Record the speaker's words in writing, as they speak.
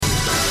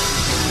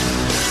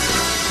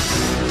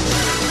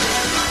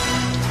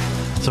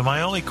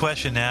only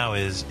question now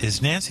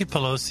is Nancy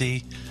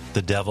Pelosi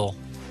the devil?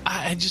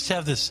 I just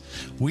have this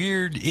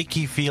weird,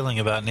 icky feeling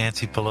about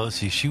Nancy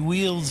Pelosi. She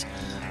wields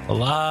a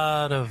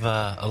lot of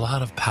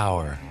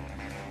power.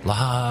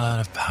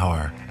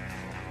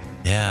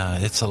 Yeah,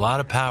 it's a lot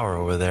of power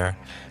over there.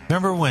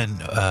 Remember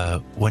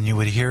when you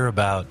would hear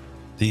about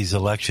these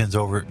elections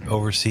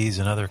overseas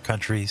in other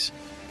countries,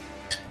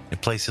 in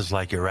places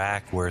like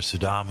Iraq, where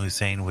Saddam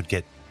Hussein would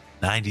get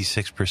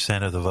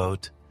 96% of the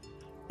vote?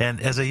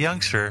 And as a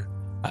youngster,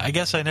 I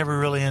guess I never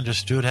really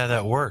understood how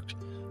that worked.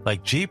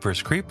 Like,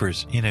 jeepers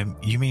creepers, you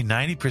mean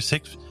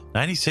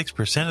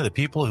 96% of the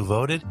people who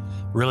voted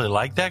really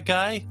like that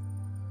guy?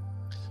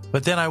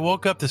 But then I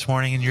woke up this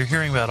morning and you're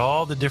hearing about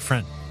all the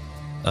different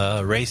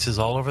races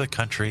all over the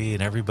country,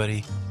 and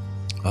everybody,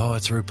 oh,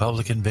 it's a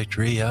Republican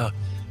victory.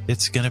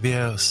 It's going to be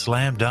a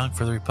slam dunk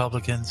for the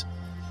Republicans.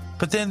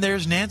 But then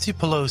there's Nancy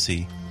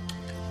Pelosi,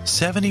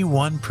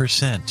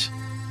 71%.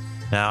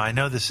 Now, I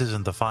know this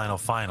isn't the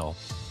final.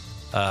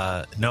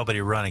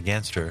 Nobody run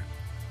against her.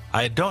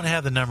 I don't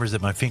have the numbers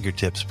at my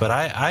fingertips, but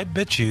I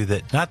bet you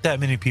that not that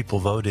many people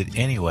voted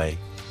anyway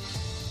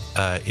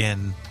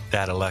in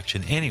that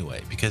election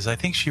anyway, because I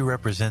think she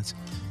represents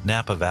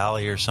Napa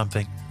Valley or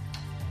something.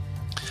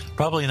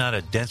 Probably not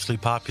a densely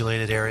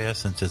populated area,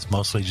 since it's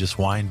mostly just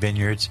wine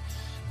vineyards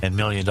and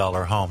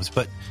million-dollar homes.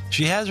 But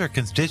she has her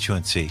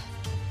constituency.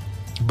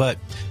 But,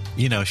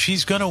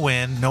 she's going to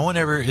win. No one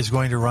ever is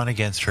going to run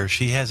against her.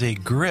 She has a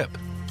grip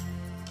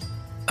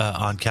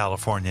on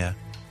California.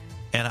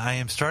 And I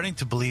am starting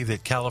to believe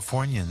that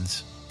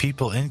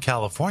people in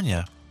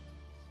California,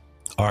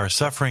 are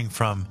suffering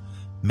from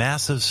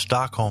massive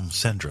Stockholm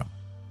syndrome.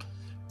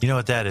 You know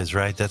what that is,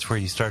 right? That's where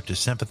you start to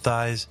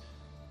sympathize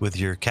with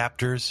your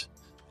captors.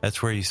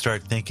 That's where you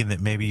start thinking that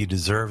maybe you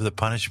deserve the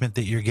punishment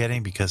that you're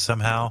getting because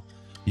somehow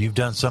you've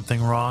done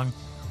something wrong,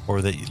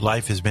 or that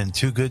life has been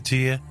too good to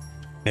you.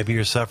 Maybe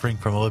you're suffering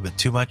from a little bit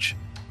too much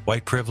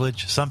white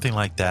privilege, something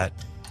like that.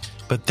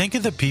 But think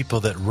of the people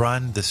that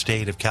run the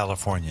state of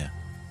California.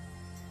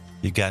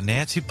 You've got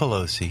Nancy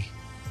Pelosi,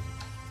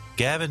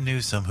 Gavin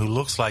Newsom, who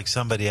looks like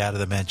somebody out of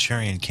the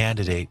Manchurian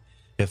Candidate,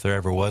 if there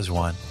ever was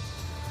one.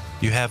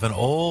 You have an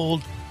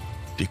old,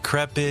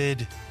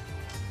 decrepit,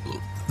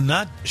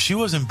 she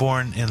wasn't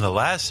born in the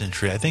last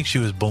century. I think she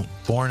was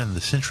born in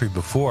the century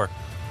before.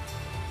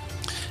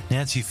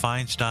 Nancy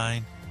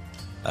Feinstein.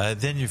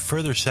 Then you're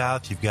further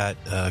south, you've got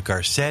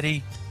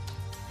Garcetti,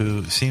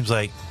 who seems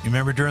like, you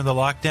remember during the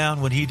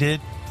lockdown what he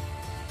did?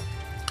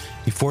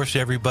 He forced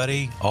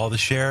everybody, all the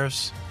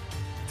sheriffs,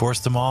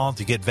 forced them all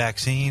to get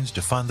vaccines,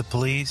 to fund the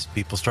police.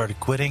 People started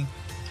quitting.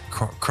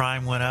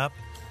 Crime went up.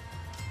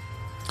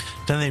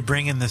 Then they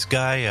bring in this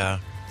guy,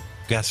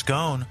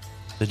 Gascon,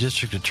 the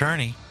district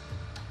attorney,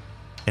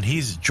 and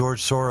he's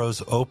George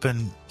Soros'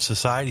 Open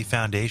Society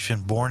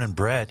Foundation, born and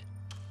bred,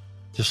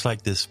 just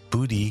like this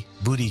booty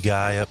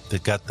guy up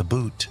that got the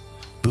boot.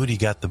 Booty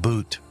got the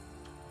boot.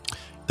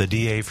 The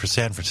DA for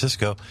San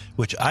Francisco,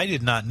 which I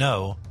did not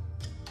know.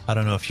 I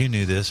don't know if you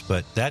knew this,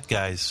 but that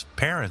guy's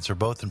parents are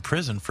both in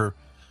prison for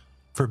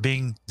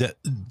being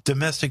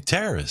domestic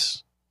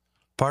terrorists,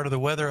 part of the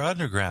Weather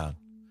Underground,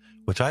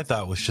 which I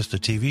thought was just a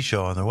TV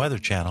show on the Weather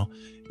Channel.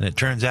 And it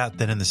turns out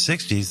that in the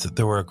 60s that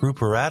there were a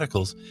group of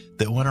radicals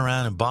that went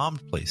around and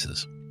bombed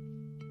places.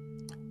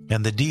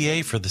 And the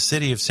DA for the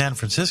city of San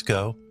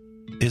Francisco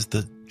is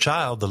the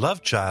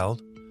love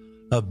child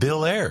of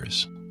Bill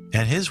Ayers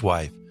and his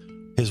wife.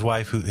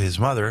 His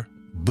mother,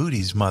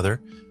 Booty's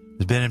mother,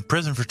 has been in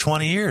prison for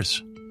 20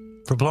 years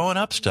for blowing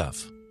up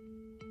stuff.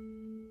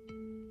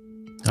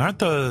 Aren't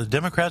the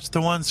Democrats the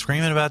ones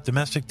screaming about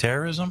domestic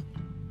terrorism?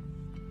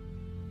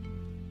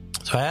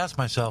 So I asked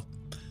myself,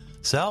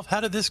 how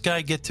did this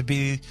guy get to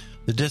be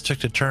the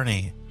district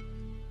attorney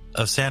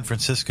of San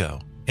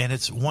Francisco? And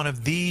it's one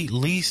of the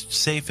least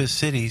safest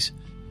cities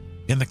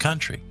in the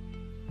country.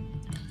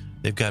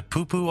 They've got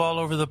poo-poo all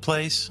over the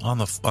place on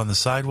the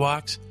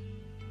sidewalks.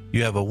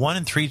 You have a 1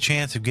 in 3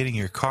 chance of getting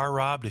your car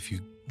robbed if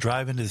you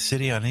drive into the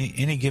city on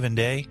any given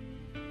day.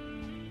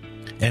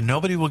 And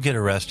nobody will get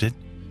arrested.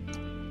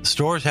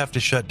 Stores have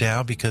to shut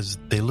down because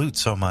they loot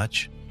so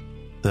much.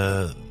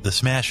 The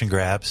smash and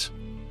grabs,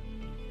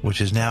 which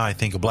is now, I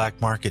think, a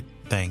black market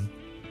thing.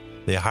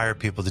 They hire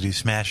people to do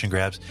smash and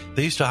grabs.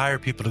 They used to hire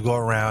people to go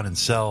around and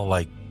sell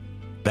like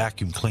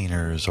vacuum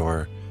cleaners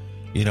or,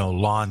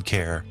 lawn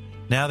care.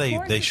 Now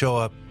they show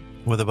up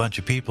with a bunch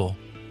of people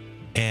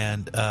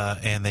and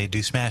they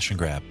do smash and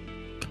grab.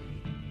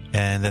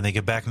 And then they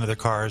get back into their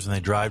cars and they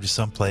drive to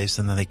some place,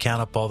 and then they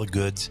count up all the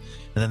goods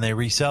and then they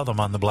resell them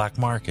on the black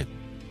market.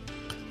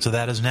 So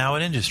that is now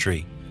an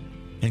industry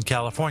in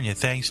California,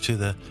 thanks to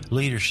the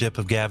leadership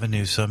of Gavin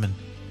Newsom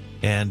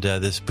and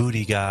this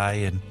booty guy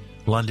and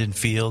London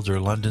Fields, or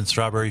London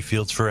Strawberry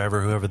Fields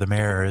Forever, whoever the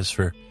mayor is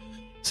for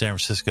San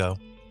Francisco.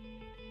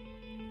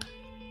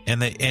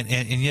 And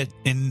yet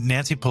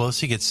Nancy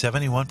Pelosi gets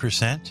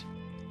 71%.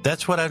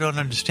 That's what I don't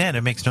understand.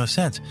 It makes no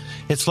sense.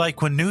 It's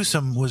like when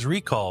Newsom was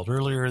recalled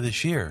earlier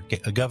this year,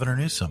 Governor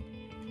Newsom,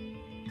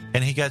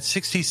 and he got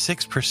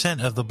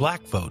 66% of the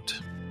black vote.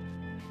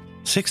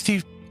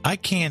 I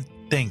can't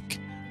think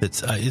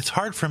that it's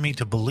hard for me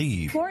to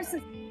believe.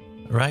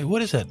 Right?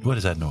 What is that? What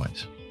is that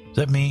noise? Is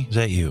that me? Is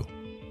that you?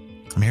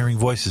 I'm hearing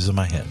voices in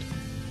my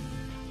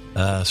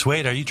head.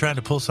 Suede, are you trying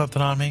to pull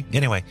something on me?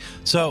 Anyway,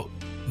 so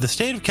the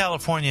state of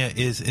California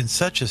is in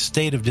such a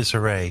state of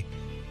disarray,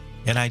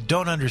 and I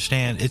don't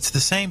understand. It's the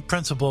same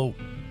principle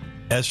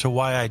as to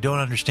why I don't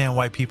understand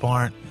why people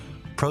aren't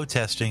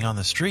protesting on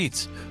the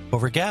streets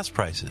over gas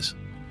prices.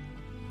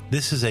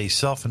 This is a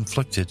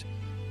self-inflicted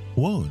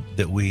wound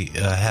that we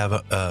have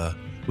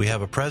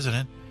a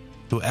president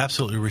who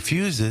absolutely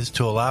refuses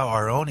to allow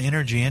our own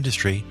energy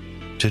industry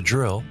to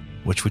drill,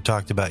 which we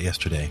talked about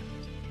yesterday.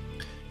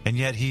 And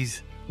yet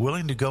he's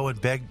willing to go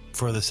and beg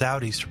for the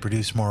Saudis to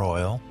produce more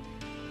oil.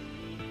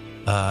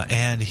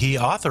 And he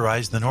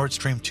authorized the Nord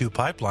Stream 2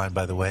 pipeline,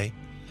 by the way,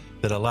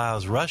 that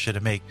allows Russia to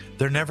make...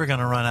 They're never going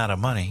to run out of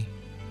money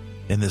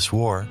in this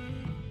war.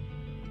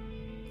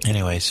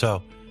 Anyway,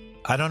 so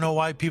I don't know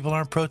why people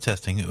aren't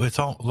protesting. It's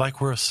all like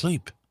we're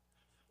asleep.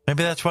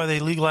 Maybe that's why they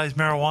legalized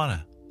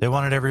marijuana. They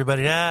wanted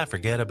everybody to,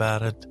 forget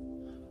about it.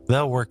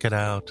 They'll work it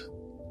out.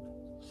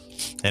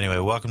 Anyway,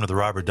 welcome to the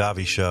Robert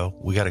Davi Show.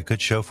 We got a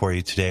good show for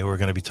you today. We're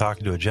going to be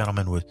talking to a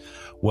gentleman with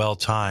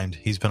well-timed.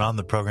 He's been on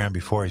the program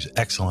before. He's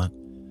excellent.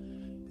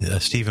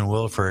 Stephen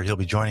Wilford. He'll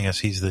be joining us.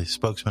 He's the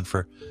spokesman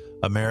for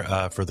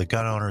the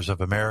Gun Owners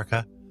of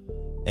America,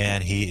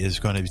 and he is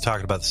going to be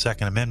talking about the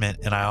Second Amendment.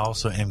 And I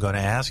also am going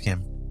to ask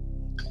him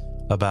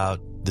about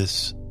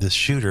this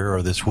shooter,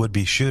 or this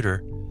would-be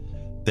shooter,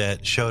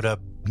 that showed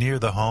up near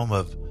the home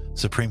of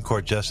Supreme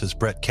Court Justice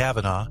Brett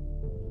Kavanaugh.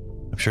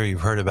 I'm sure you've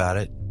heard about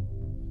it.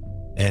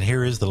 And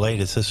here is the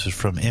latest. This is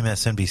from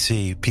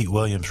MSNBC. Pete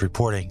Williams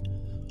reporting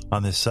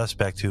on this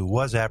suspect who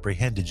was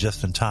apprehended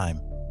just in time.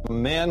 A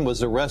man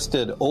was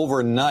arrested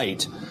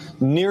overnight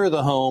near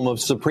the home of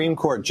Supreme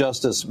Court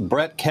Justice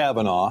Brett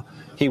Kavanaugh.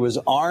 He was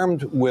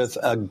armed with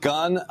a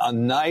gun, a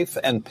knife,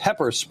 and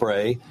pepper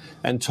spray,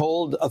 and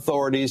told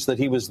authorities that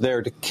he was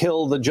there to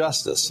kill the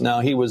justice.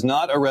 Now, he was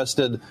not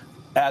arrested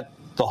at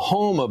the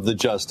home of the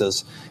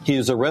justice. He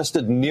was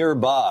arrested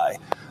nearby.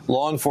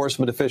 Law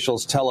enforcement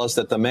officials tell us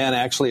that the man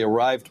actually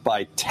arrived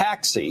by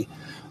taxi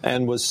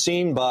and was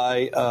seen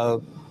by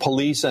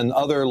police and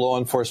other law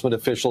enforcement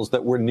officials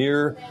that were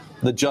near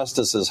the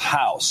justice's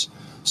house.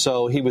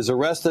 So he was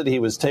arrested. He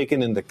was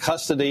taken into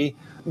custody.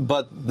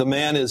 But the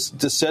man is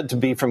said to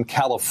be from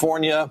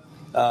California.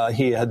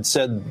 He had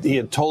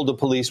told the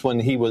police when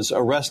he was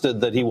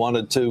arrested that he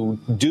wanted to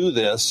do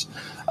this.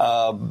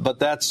 But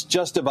that's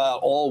just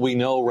about all we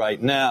know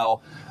right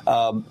now.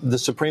 The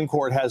Supreme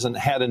Court hasn't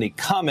had any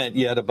comment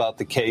yet about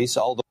the case,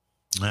 although...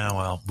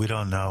 Well, we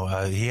don't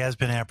know. He has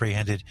been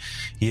apprehended.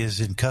 He is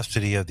in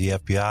custody of the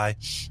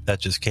FBI. That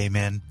just came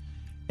in.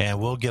 And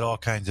we'll get all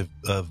kinds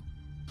of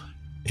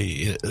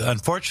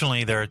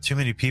unfortunately, there are too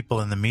many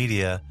people in the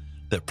media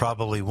that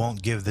probably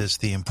won't give this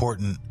the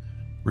important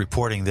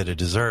reporting that it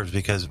deserves,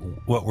 because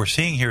what we're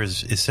seeing here is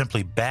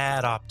simply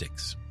bad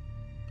optics.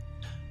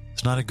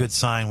 It's not a good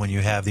sign when you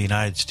have the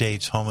United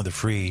States, home of the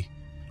free,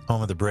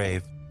 home of the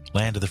brave,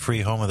 land of the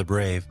free, home of the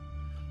brave,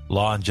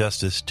 law and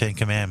justice, 10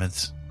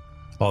 Commandments,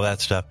 all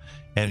that stuff.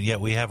 And yet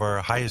we have our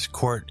highest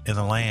court in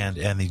the land,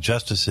 and the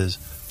justices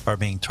are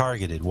being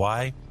targeted.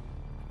 Why?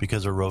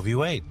 Because of Roe v.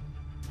 Wade.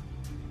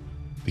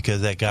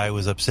 Because that guy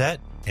was upset,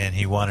 and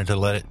he wanted to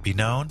let it be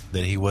known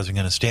that he wasn't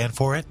going to stand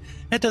for it.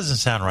 That doesn't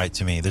sound right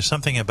to me. There's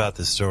something about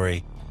this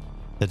story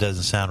that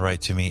doesn't sound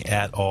right to me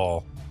at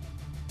all.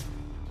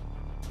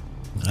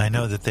 I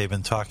know that they've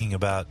been talking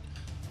about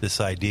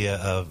this idea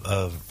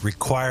of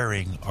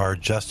requiring our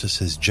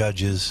justices,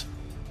 judges,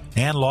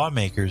 and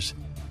lawmakers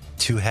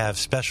to have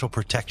special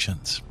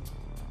protections.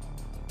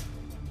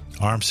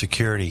 Armed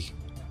security,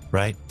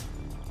 right?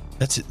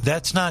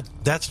 That's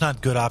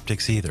not good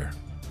optics either.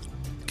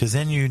 Because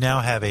then you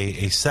now have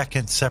a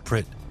second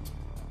separate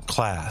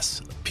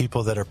class,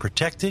 people that are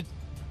protected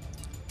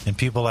and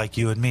people like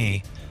you and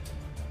me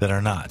that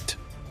are not.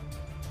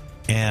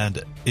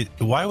 And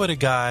why would a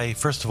guy,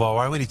 first of all,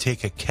 why would he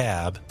take a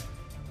cab?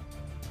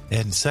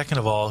 And second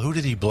of all, who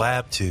did he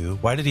blab to?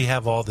 Why did he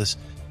have all this?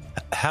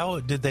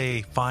 How did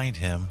they find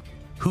him?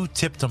 Who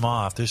tipped him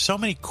off? There's so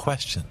many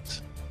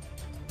questions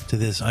to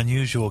this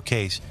unusual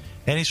case.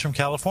 And he's from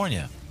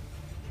California.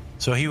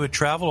 So he would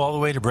travel all the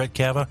way to Brett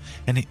Kavanaugh,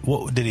 and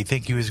what did he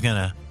think he was going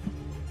to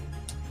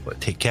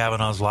take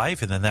Kavanaugh's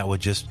life, and then that would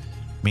just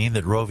mean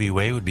that Roe v.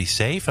 Wade would be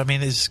safe? I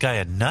mean, is this guy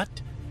a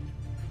nut?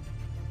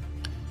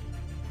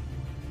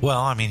 Well,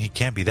 I mean, he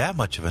can't be that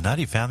much of a nut.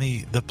 He found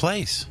the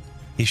place.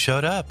 He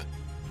showed up.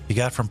 He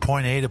got from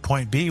point A to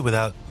point B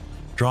without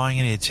drawing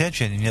any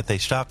attention, and yet they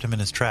stopped him in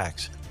his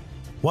tracks.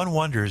 One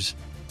wonders,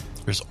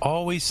 there's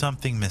always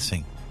something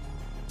missing.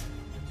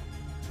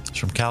 It's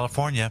from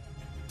California.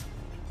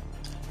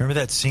 Remember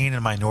that scene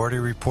in Minority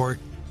Report?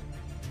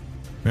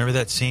 Remember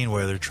that scene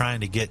where they're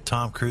trying to get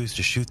Tom Cruise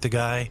to shoot the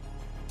guy,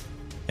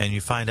 and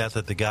you find out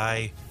that the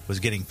guy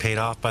was getting paid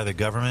off by the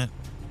government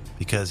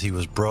because he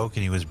was broke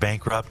and he was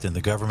bankrupt, and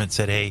the government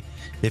said, hey,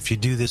 if you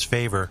do this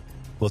favor,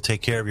 we'll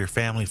take care of your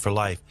family for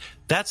life.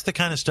 That's the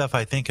kind of stuff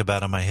I think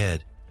about in my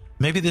head.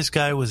 Maybe this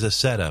guy was a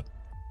setup.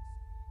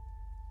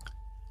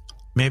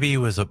 Maybe he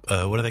was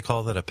what do they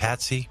call that, a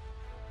patsy?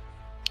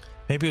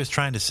 Maybe he was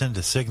trying to send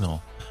a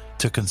signal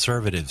to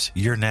conservatives,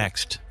 you're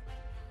next.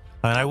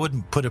 And I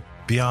wouldn't put it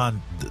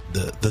beyond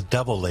the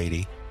devil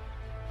lady,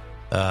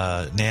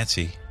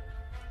 Nancy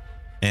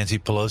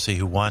Pelosi,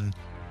 who won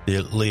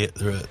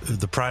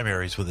the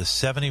primaries with a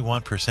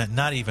 71%,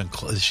 not even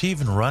close. Does she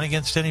even run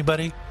against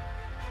anybody?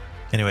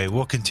 Anyway,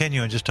 we'll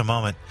continue in just a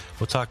moment.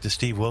 We'll talk to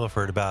Steve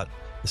Willeford about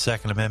the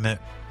Second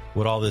Amendment,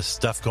 what all this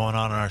stuff going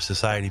on in our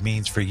society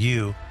means for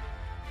you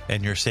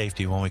and your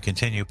safety when we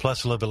continue.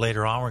 Plus, a little bit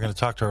later on, we're going to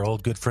talk to our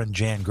old good friend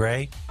Jan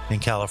Gray in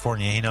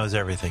California. He knows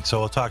everything. So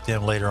we'll talk to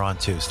him later on,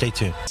 too. Stay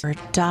tuned.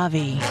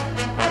 Davi.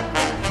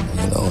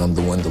 You know, I'm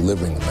the one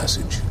delivering the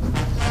message,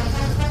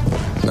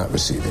 not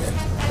receiving it.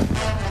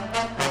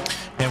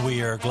 And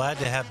we are glad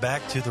to have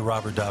back to the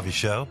Robert Davi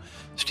Show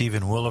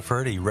Stephen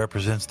Willeford. He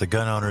represents the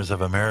gun owners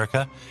of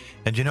America.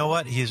 And you know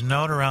what? He's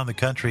known around the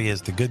country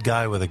as the good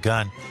guy with a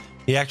gun.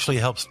 He actually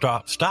helped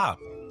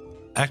stopped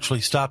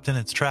in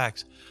its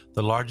tracks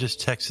the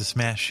largest Texas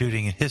mass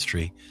shooting in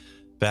history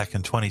back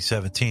in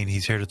 2017.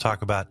 He's here to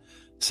talk about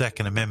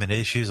Second Amendment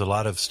issues, a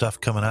lot of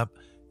stuff coming up.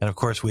 And, of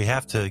course, we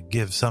have to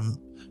give some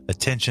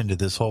attention to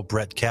this whole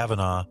Brett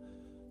Kavanaugh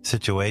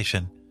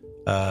situation.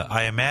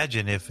 I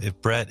imagine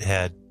if Brett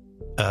had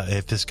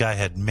if this guy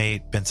had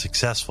been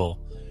successful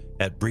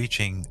at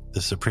breaching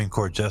the Supreme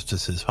Court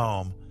justice's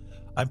home,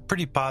 I'm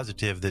pretty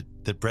positive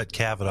that Brett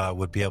Kavanaugh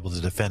would be able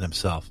to defend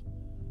himself,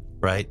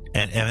 right?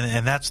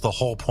 And that's the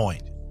whole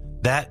point.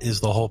 That is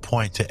the whole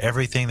point to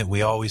everything that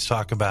we always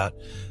talk about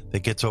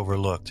that gets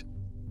overlooked.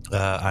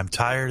 I'm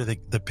tired of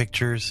the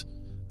pictures.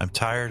 I'm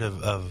tired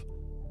of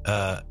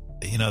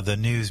the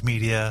news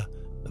media,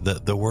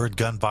 the word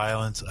gun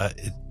violence.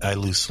 I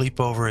lose sleep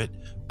over it,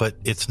 but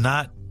it's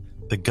not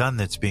the gun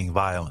that's being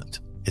violent.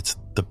 It's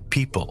the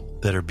people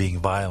that are being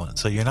violent.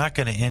 So you're not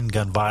going to end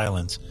gun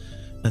violence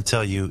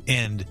until you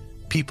end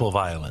people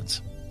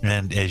violence.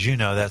 And as you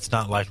know, that's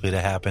not likely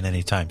to happen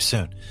anytime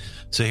soon.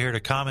 So here to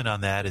comment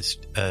on that is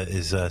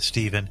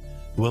Stephen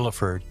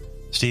Willeford.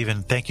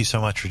 Stephen, thank you so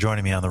much for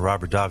joining me on the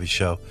Robert Davi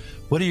Show.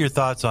 What are your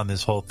thoughts on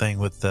this whole thing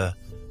with the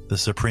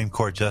Supreme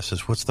Court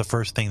justice? What's the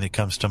first thing that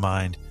comes to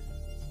mind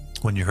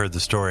when you heard the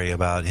story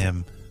about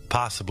him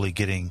possibly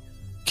getting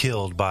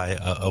killed by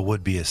a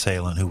would-be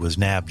assailant who was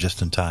nabbed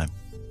just in time?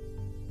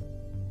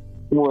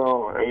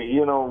 Well,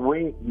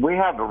 we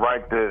have the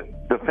right to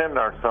defend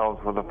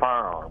ourselves with a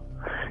firearm.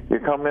 You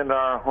come into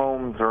our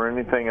homes or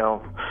anything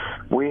else,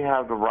 we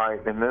have the right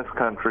in this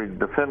country to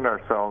defend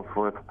ourselves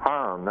with a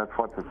firearm. That's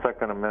what the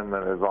Second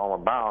Amendment is all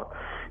about.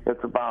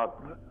 It's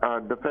about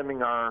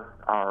defending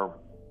our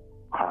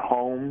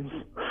homes,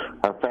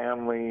 our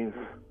families,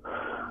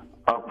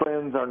 our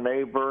friends, our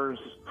neighbors,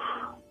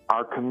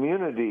 our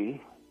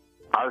community,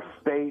 our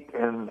state,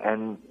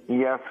 and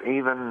yes,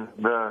 even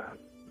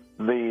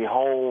the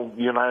whole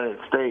United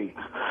States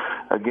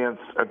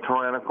against a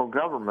tyrannical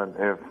government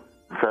if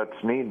such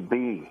need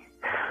be.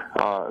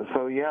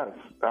 So yes,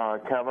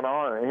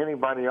 Kavanaugh or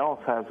anybody else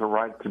has a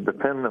right to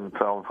defend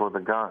themselves with a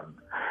gun.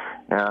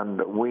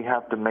 And we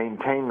have to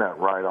maintain that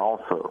right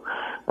also.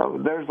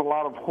 There's a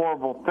lot of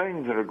horrible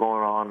things that are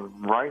going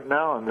on right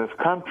now in this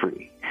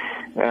country.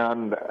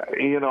 And,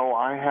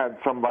 I had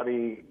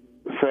somebody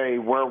say,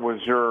 where was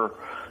your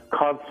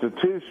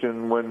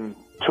Constitution when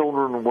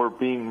children were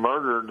being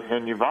murdered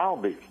in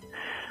Uvalde?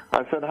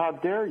 I said, how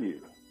dare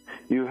you?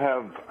 You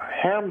have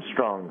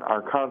hamstrung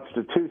our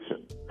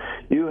Constitution.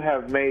 You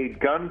have made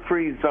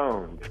gun-free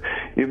zones.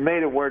 You've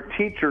made it where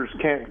teachers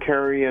can't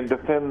carry and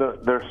defend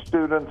their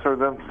students or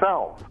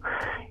themselves.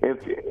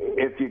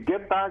 If you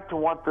get back to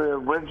what the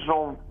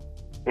original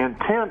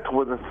intent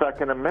with the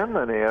Second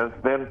Amendment is,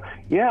 then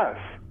yes,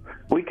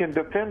 we can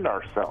defend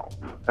ourselves.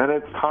 And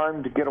it's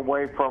time to get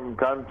away from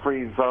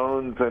gun-free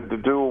zones and to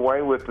do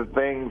away with the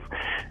things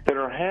that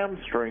are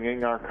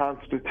hamstringing our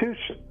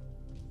Constitution.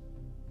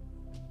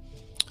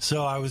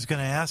 So I was going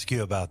to ask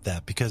you about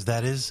that, because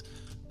that is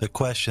the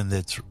question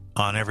that's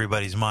on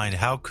everybody's mind.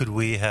 How could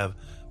we have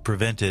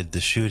prevented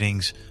the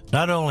shootings,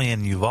 not only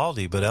in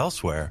Uvalde, but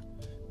elsewhere?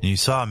 And you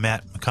saw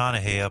Matt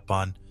McConaughey up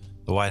on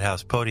the White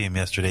House podium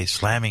yesterday,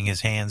 slamming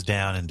his hands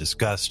down in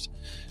disgust,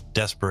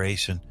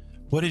 desperation.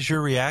 What is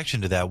your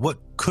reaction to that? What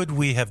could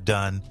we have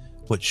done?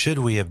 What should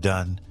we have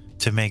done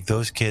to make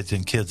those kids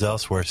and kids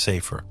elsewhere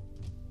safer?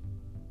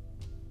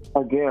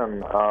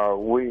 Again,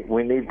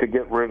 we need to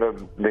get rid of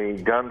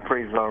the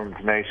gun-free zones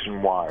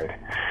nationwide.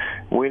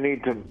 We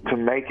need to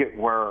make it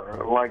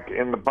where, like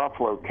in the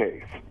Buffalo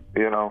case,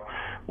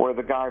 where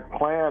the guy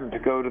planned to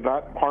go to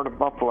that part of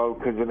Buffalo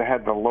because it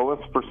had the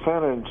lowest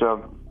percentage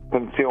of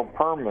concealed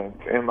permits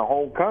in the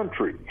whole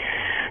country,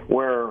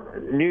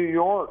 where New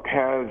York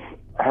has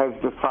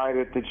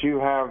decided that you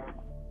have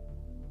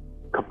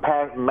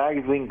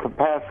magazine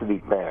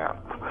capacity bans.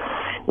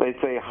 They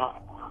say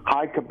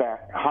high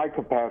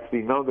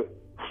capacity, no, the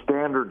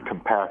standard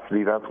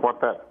capacity. That's what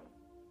that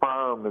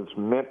firearm is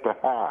meant to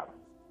have.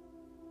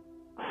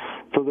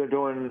 So they're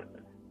doing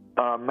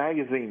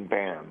magazine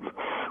bans,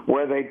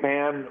 where they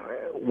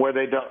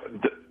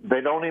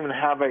don't even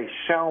have a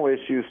shall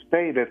issue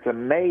state. It's a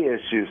may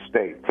issue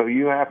state. So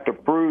you have to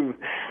prove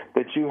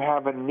that you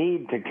have a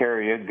need to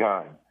carry a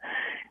gun.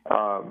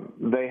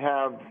 They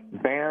have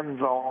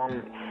bans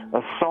on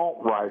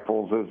assault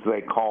rifles, as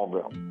they call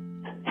them.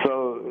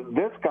 So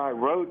this guy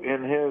wrote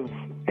in his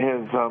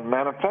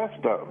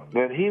manifesto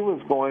that he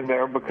was going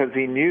there because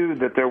he knew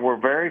that there were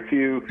very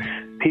few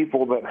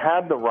people that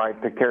had the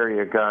right to carry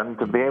a gun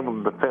to be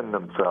able to defend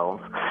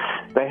themselves.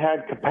 They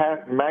had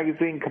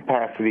magazine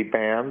capacity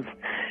bans,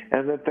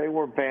 and that they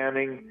were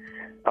banning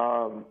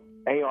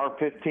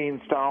AR-15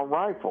 style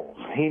rifles.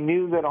 He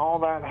knew that all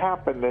that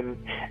happened,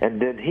 and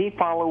did he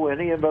follow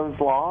any of those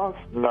laws?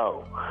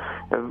 No.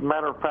 As a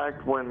matter of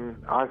fact, when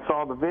I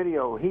saw the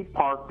video, he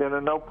parked in a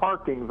no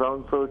parking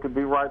zone so it could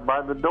be right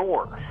by the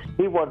door.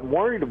 He wasn't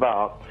worried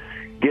about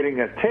getting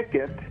a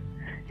ticket.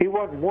 He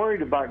wasn't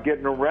worried about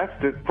getting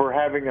arrested for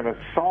having an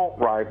assault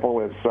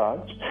rifle as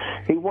such.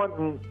 He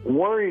wasn't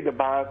worried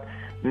about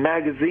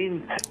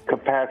magazine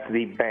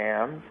capacity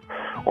bans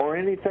or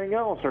anything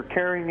else, or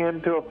carrying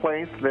into a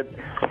place that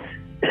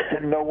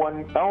no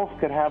one else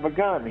could have a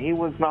gun. He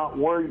was not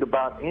worried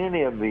about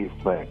any of these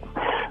things.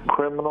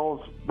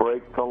 Criminals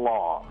break the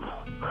law,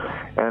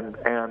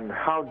 and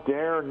how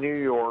dare New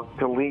York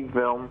to leave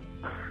their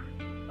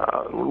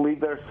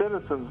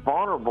citizens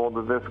vulnerable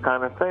to this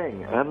kind of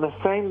thing. And the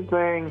same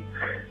thing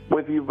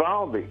with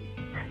Uvalde,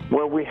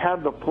 where we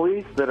had the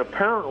police that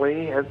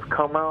apparently has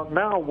come out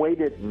now,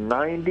 waited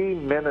 90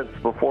 minutes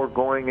before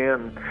going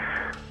in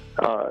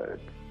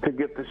to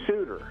get the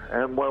shooter,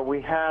 and where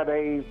we had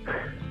a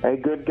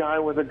good guy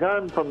with a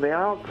gun from the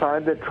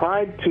outside that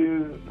tried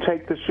to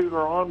take the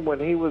shooter on when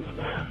he was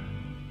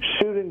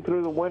shooting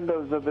through the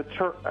windows of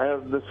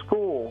the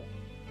school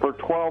for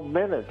 12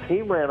 minutes.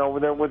 He ran over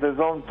there with his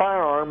own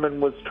firearm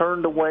and was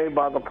turned away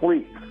by the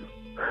police.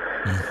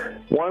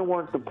 Why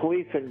weren't the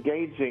police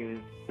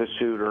engaging the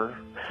shooter,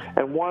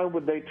 and why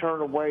would they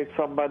turn away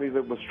somebody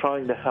that was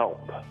trying to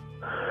help?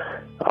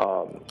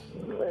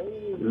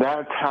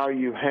 That's how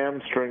you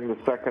hamstring the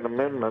Second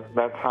Amendment.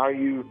 That's how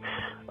you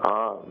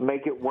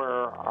make it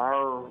where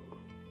our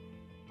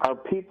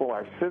people,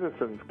 our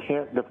citizens,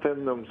 can't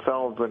defend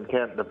themselves and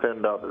can't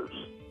defend others.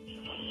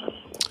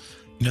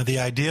 You know, the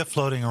idea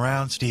floating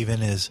around,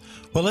 Stephen, is,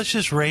 well, let's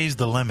just raise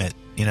the limit.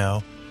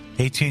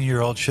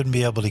 18-year-olds shouldn't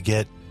be able to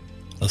get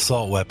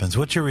assault weapons.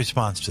 What's your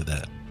response to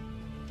that?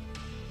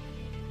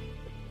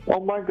 Oh,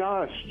 my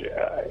gosh.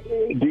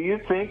 Do you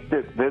think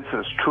that this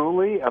is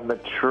truly a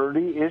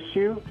maturity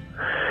issue?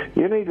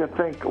 You need to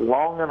think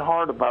long and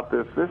hard about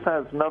this. This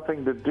has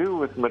nothing to do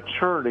with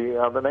maturity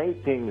of an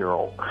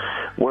 18-year-old,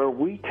 where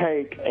we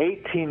take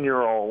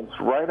 18-year-olds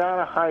right out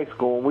of high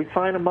school, we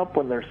sign them up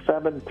when they're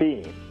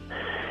 17,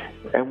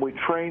 and we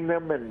train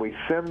them and we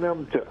send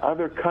them to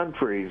other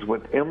countries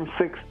with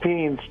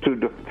M16s to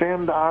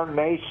defend our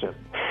nation,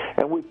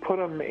 and we put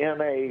them in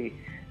a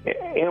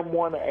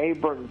M1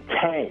 Abrams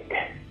tank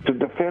to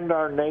defend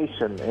our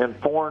nation in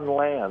foreign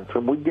lands,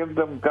 and we give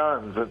them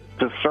guns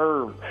to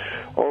serve.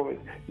 Or,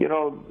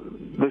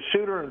 the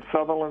shooter in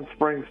Sutherland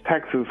Springs,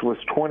 Texas, was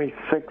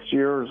 26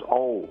 years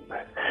old.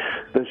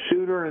 The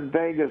shooter in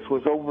Vegas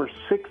was over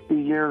 60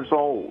 years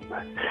old.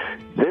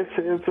 This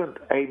isn't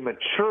a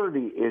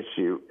maturity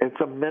issue.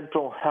 It's a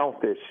mental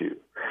health issue.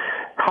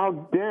 How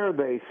dare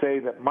they say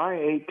that my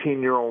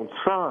 18-year-old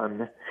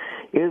son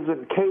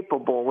isn't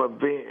capable of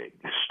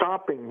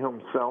stopping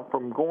himself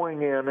from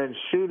going in and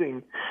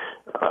shooting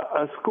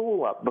a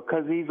school up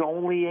because he's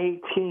only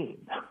 18.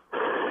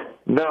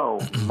 No,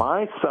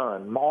 my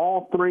son,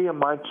 all three of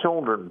my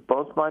children,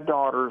 both my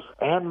daughters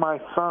and my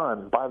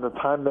son, by the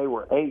time they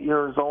were 8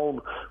 years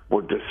old,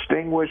 were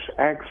distinguished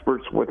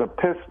experts with a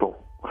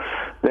pistol.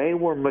 They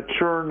were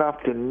mature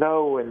enough to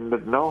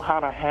know how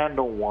to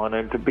handle one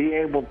and to be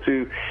able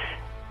to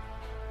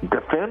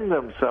defend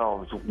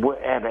themselves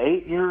at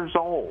 8 years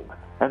old.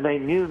 And they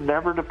knew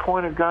never to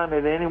point a gun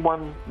at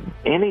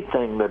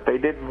anything that they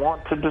didn't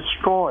want to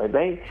destroy.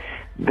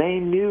 They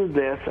knew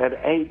this at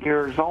 8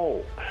 years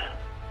old.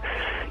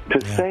 To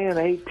say an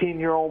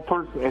 18-year-old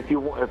person, if you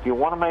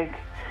want to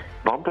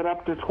bump it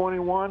up to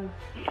 21,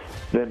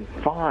 then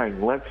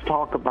fine. Let's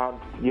talk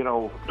about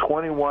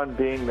 21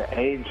 being the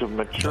age of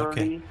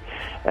maturity, okay.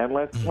 And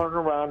let's turn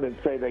around and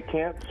say they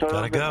can't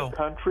serve in the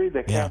country,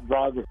 they can't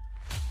drive the.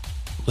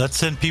 Let's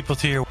send people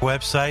to your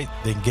website.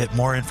 They can get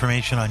more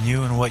information on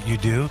you and what you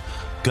do.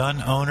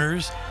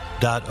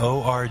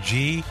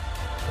 Gunowners.org.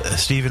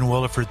 Stephen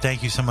Willeford,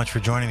 thank you so much for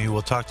joining me.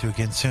 We'll talk to you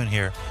again soon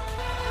here.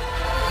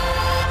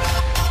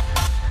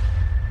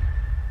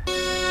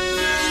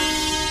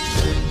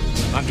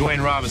 I'm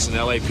Dwayne Robinson,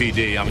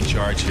 LAPD. I'm in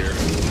charge here.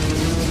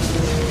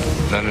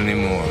 Not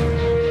anymore.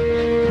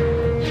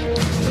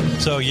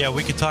 So,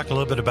 we could talk a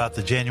little bit about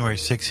the January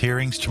 6th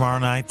hearings tomorrow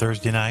night,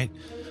 Thursday night,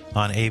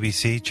 on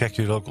ABC. Check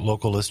your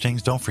local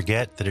listings. Don't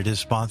forget that it is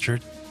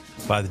sponsored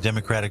by the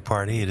Democratic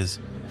Party. It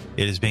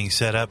is being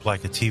set up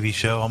like a TV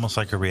show, almost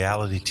like a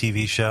reality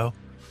TV show.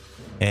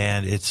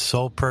 And its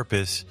sole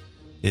purpose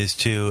is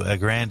to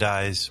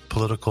aggrandize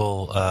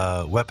political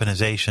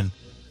weaponization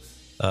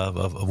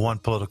of one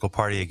political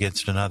party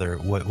against another.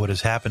 What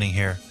is happening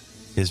here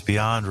is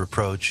beyond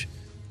reproach.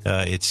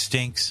 It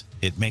stinks.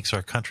 It makes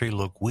our country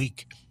look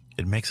weak.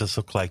 It makes us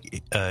look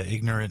like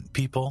ignorant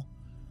people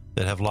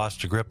that have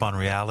lost a grip on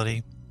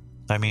reality.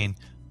 I mean,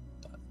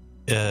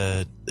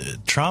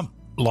 Trump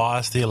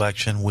lost the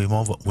election. We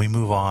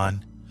move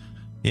on.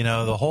 You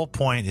know, the whole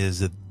point is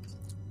that,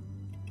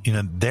 you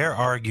know, they're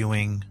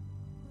arguing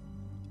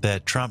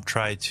that Trump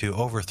tried to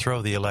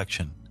overthrow the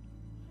election.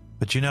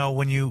 But, you know,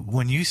 when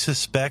you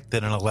suspect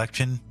that an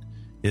election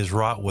is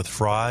wrought with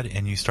fraud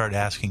and you start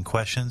asking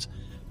questions,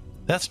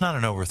 that's not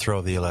an overthrow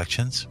of the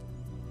elections.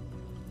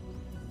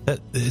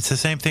 It's the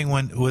same thing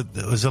with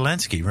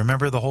Zelensky.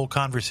 Remember the whole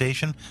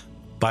conversation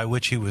by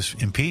which he was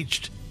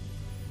impeached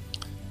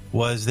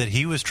was that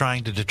he was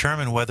trying to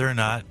determine whether or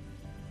not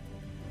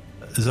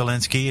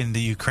Zelensky and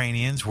the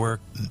Ukrainians were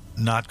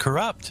not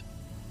corrupt.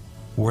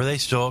 Were they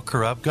still a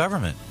corrupt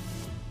government?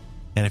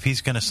 And if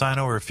he's going to sign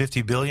over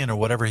 $50 billion or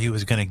whatever he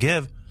was going to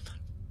give.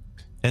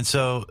 And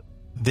so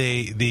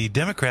the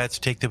Democrats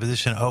take the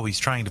position, oh, he's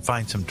trying to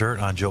find some dirt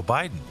on Joe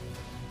Biden.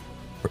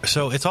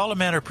 So it's all a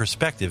matter of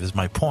perspective is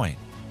my point.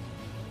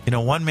 You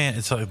know, one man,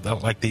 it's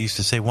like they used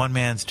to say, one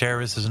man's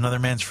terrorist is another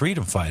man's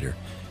freedom fighter.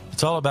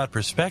 It's all about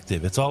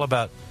perspective. It's all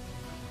about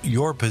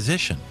your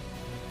position.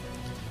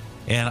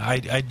 And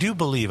I do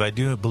believe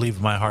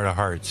in my heart of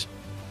hearts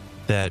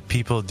that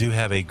people do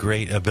have a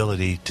great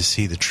ability to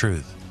see the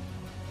truth.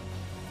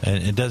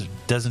 And it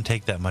doesn't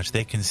take that much.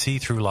 They can see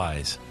through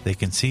lies. They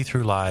can see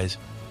through lies,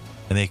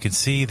 and they can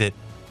see that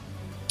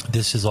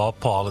this is all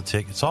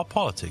politics. It's all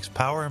politics,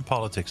 power and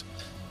politics.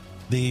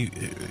 The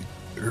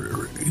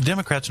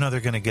Democrats know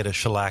they're going to get a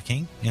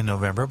shellacking in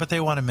November, but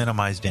they want to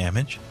minimize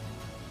damage.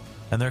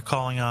 And they're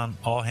calling on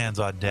all hands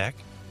on deck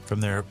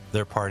from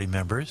their party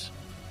members.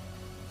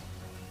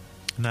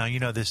 Now, you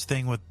know, this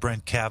thing with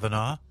Brett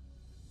Kavanaugh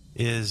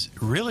is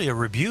really a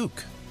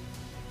rebuke.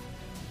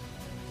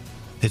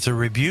 It's a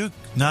rebuke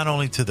not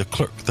only to the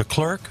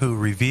clerk who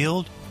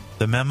revealed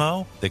the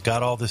memo that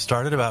got all this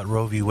started about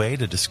Roe v.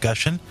 Wade, a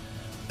discussion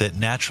that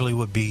naturally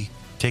would be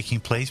taking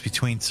place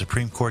between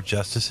Supreme Court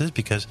justices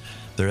because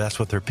that's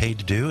what they're paid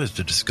to do, is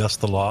to discuss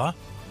the law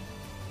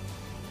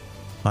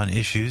on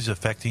issues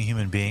affecting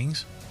human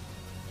beings.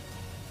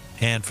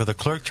 And for the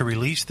clerk to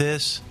release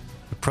this,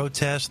 the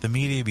protest, the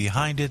media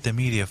behind it, the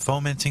media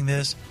fomenting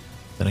this,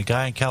 then a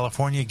guy in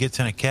California gets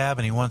in a cab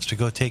and he wants to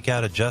go take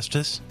out a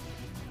justice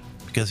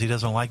because he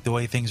doesn't like the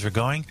way things are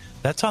going,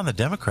 that's on the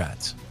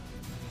Democrats.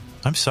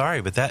 I'm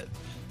sorry, but that,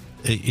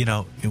 you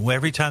know,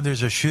 every time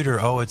there's a shooter,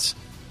 oh, it's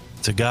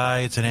a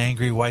guy, it's an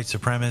angry white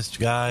supremacist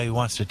guy who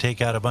wants to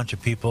take out a bunch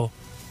of people.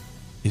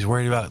 He's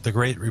worried about the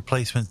great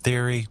replacement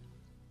theory.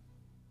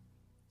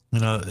 You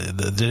know,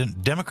 the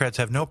Democrats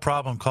have no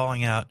problem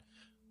calling out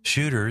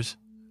shooters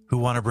who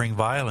want to bring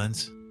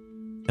violence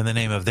in the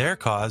name of their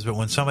cause, but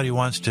when somebody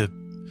wants to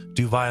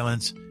do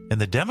violence in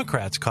the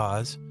Democrats'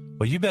 cause,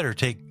 well, you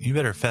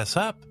better fess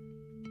up.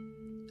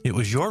 It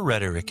was your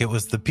rhetoric. It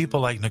was the people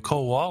like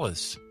Nicole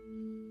Wallace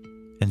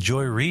and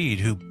Joy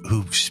Reid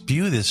who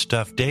spew this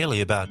stuff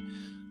daily about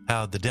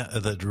how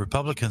the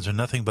Republicans are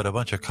nothing but a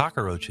bunch of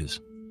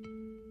cockroaches.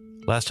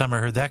 Last time I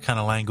heard that kind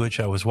of language,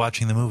 I was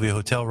watching the movie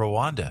Hotel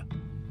Rwanda.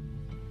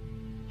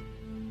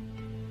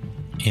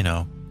 You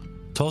know,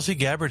 Tulsi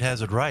Gabbard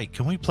has it right.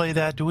 Can we play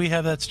that? Do we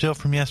have that still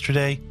from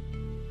yesterday?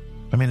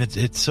 I mean,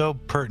 it's so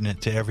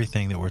pertinent to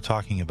everything that we're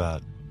talking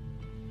about.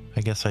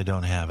 I guess I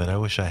don't have it. I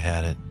wish I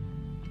had it.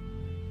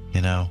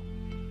 You know,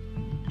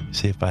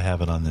 see if I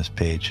have it on this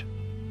page.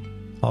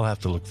 I'll have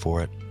to look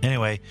for it.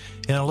 Anyway,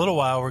 in a little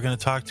while, we're going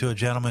to talk to a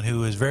gentleman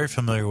who is very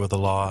familiar with the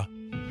law,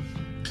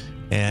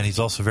 and he's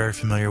also very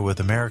familiar with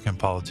American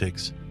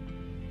politics.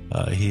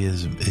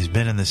 He's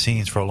been in the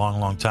scenes for a long,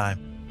 long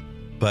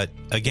time. But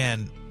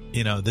again,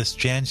 you know, this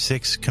Jan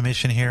 6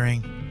 commission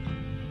hearing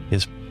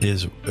is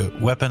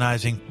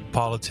weaponizing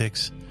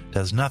politics.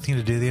 Does nothing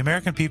to do. The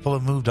American people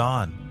have moved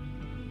on.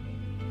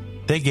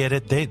 They get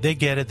it. They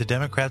get it. The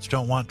Democrats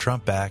don't want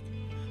Trump back.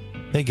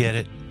 They get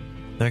it.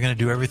 They're going to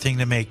do everything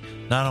to make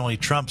not only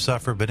Trump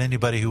suffer, but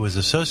anybody who was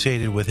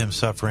associated with him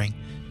suffering,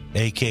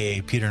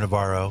 a.k.a. Peter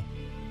Navarro,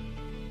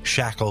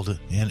 shackled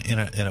in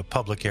a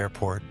public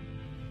airport.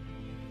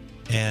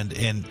 And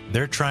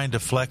they're trying to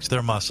flex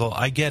their muscle.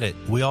 I get it.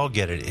 We all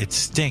get it. It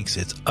stinks.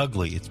 It's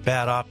ugly. It's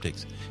bad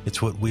optics.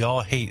 It's what we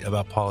all hate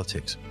about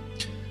politics.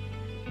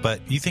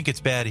 But you think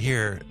it's bad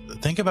here.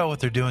 Think about what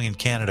they're doing in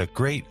Canada.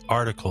 Great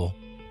article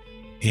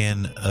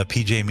in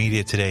PJ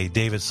Media today.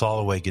 David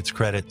Soloway gets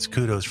credits.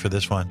 Kudos for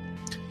this one.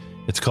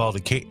 It's called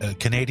A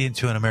Canadian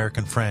to an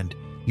American Friend.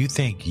 You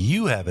think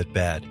you have it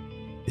bad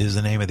is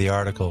the name of the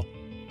article.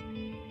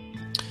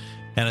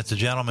 And it's a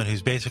gentleman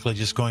who's basically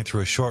just going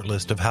through a short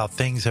list of how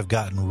things have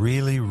gotten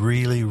really,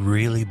 really,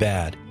 really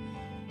bad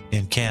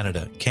in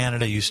Canada.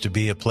 Canada used to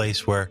be a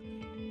place where,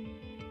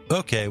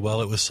 okay,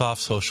 well, it was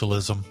soft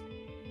socialism.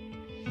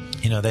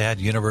 You know, they had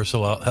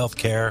universal health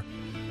care.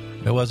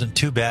 It wasn't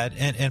too bad.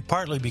 And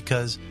partly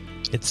because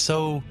it's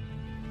so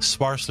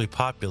sparsely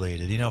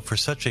populated. You know, for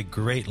such a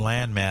great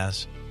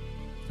landmass,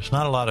 there's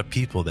not a lot of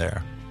people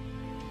there.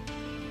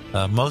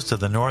 Most of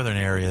the northern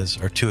areas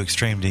are too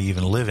extreme to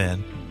even live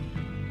in.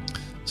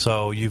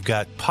 So you've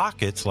got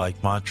pockets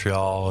like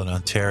Montreal and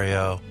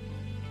Ontario,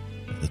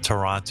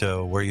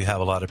 Toronto, where you have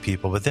a lot of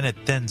people, but then it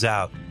thins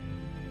out.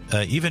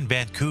 Even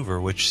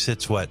Vancouver, which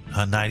sits,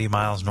 90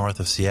 miles north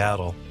of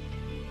Seattle,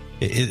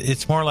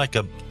 it's more like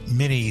a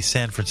mini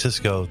San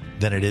Francisco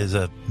than it is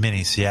a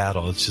mini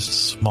Seattle. It's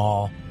just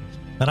small.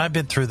 And I've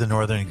been through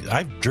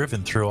I've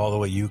driven through all the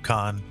way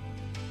Yukon,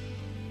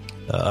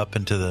 up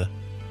into the,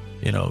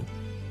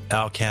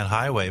 Alcan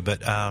Highway,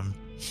 but,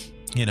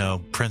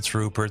 Prince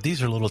Rupert,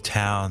 these are little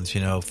towns,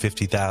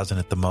 50,000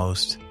 at the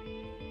most.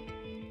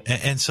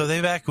 And so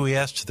they've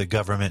acquiesced to the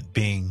government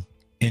being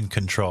in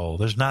control.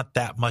 There's not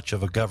that much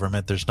of a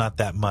government. There's not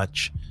that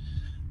much.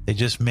 They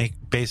just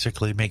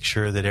basically make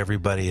sure that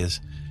everybody is,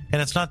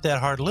 and it's not that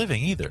hard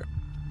living either.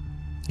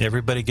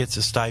 Everybody gets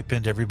a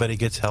stipend. Everybody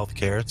gets health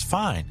care. It's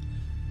fine.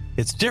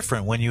 It's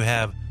different when you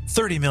have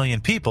 30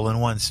 million people in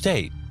one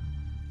state,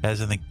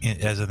 as in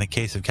the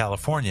case of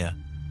California,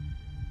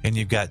 and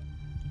you've got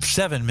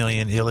 7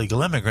 million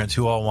illegal immigrants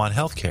who all want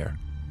health care.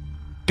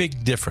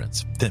 Big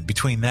difference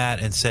between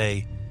that and,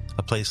 say,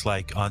 a place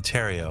like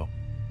Ontario,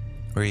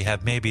 where you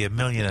have maybe 1.5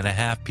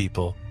 million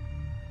people,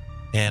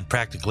 and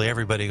practically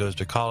everybody goes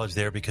to college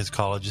there because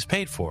college is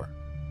paid for.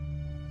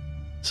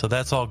 So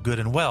that's all good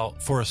and well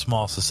for a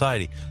small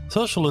society.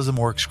 Socialism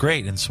works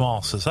great in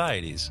small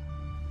societies.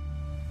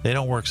 They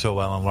don't work so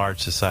well in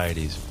large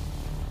societies.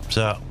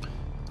 So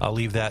I'll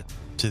leave that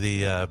to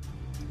the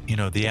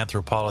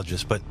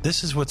anthropologists. But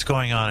this is what's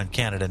going on in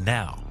Canada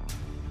now.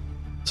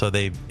 So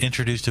they've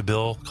introduced a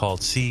bill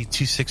called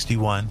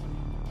C-261,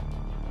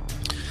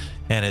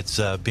 and it's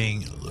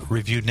being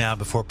reviewed now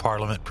before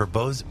Parliament,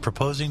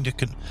 proposing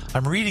to...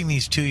 I'm reading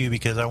these to you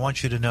because I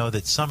want you to know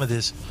that some of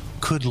this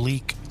could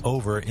leak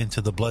over into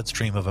the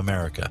bloodstream of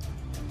America.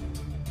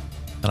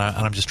 And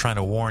I'm just trying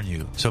to warn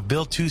you. So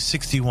Bill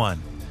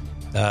 261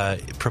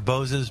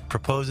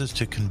 proposes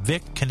to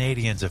convict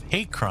Canadians of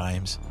hate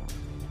crimes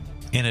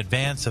in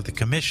advance of the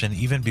commission,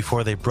 even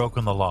before they've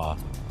broken the law.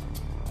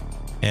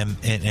 And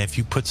if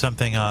you put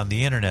something on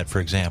the internet, for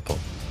example,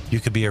 you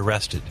could be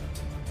arrested.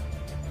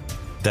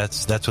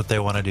 That's what they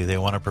want to do. They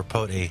want to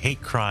promote a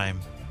hate crime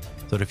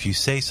so that if you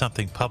say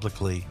something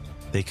publicly,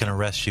 they can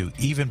arrest you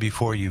even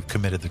before you've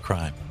committed the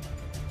crime.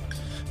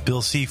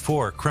 Bill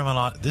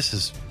C-4, this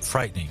is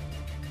frightening.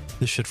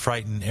 This should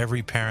frighten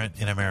every parent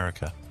in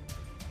America.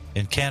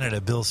 In Canada,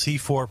 Bill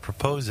C-4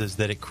 proposes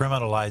that it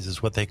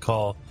criminalizes what they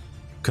call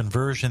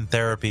conversion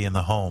therapy in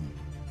the home.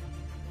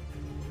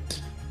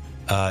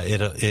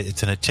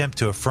 It's an attempt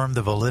to affirm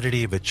the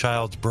validity of a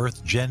child's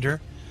birth gender.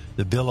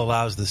 The bill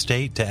allows the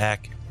state to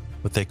act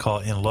what they call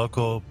in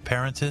loco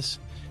parentis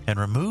and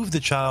remove the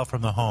child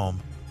from the home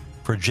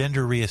for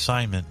gender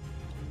reassignment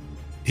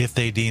if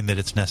they deem that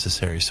it's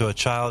necessary. So a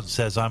child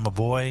says, I'm a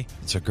boy,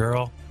 it's a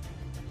girl,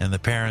 and the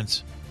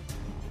parents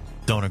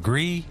don't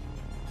agree.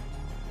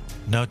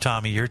 No,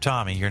 Tommy, you're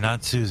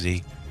not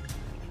Susie.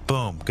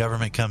 Boom,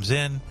 government comes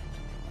in.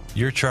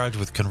 You're charged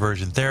with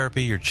conversion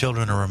therapy. Your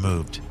children are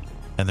removed,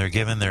 and they're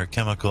given their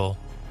chemical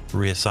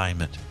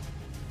reassignment.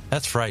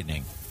 That's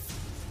frightening.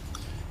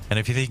 And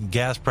if you think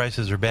gas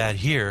prices are bad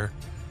here,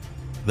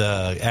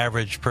 the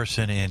average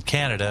person in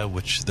Canada,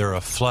 which they're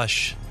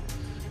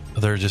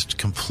just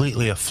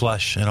completely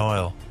aflush in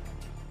oil,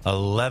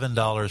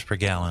 $11 per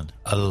gallon.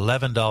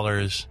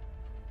 $11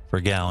 per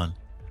gallon.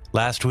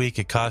 Last week,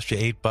 it cost you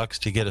 $8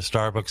 to get a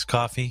Starbucks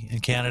coffee in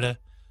Canada.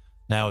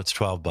 Now it's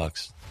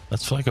 $12.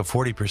 That's like a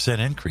 40%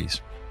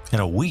 increase in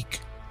a week.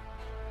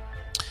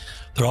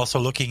 They're also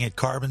looking at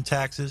carbon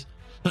taxes,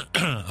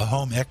 a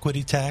home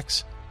equity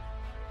tax,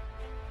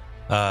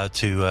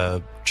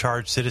 to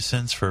charge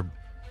citizens for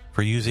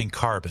using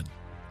carbon,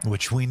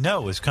 which we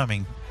know is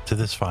coming to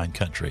this fine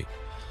country.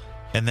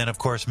 And then, of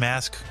course,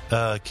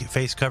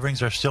 face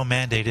coverings are still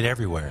mandated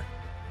everywhere.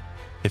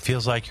 It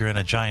feels like you're in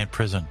a giant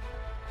prison.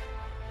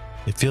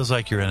 It feels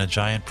like you're in a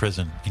giant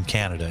prison in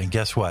Canada. And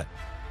guess what?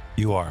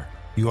 You are.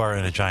 You are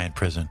in a giant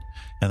prison.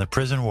 And the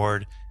prison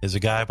ward is a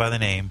guy by the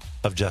name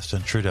of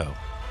Justin Trudeau.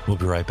 We'll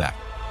be right back.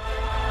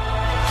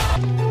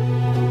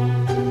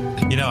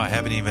 I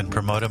haven't even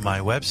promoted my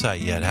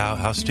website yet.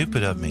 How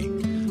stupid of me.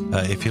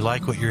 If you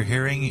like what you're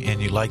hearing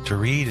and you like to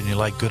read and you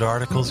like good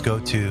articles, go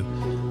to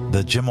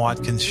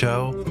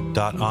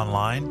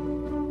thejimwatkinsshow.online.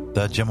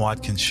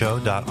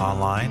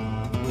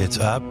 Thejimwatkinsshow.online. It's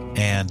up.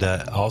 And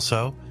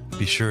also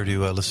be sure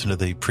to listen to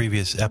the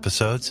previous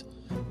episodes.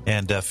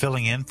 And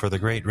filling in for the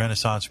great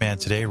Renaissance man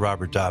today,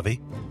 Robert Davi.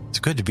 It's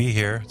good to be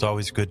here. It's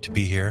always good to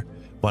be here.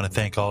 Want to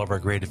thank all of our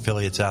great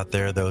affiliates out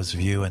there, those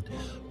of you in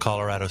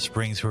Colorado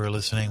Springs who are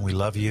listening. We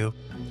love you.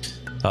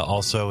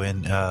 Also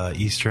in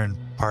eastern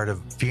part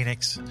of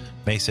Phoenix,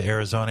 Mesa,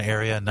 Arizona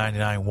area,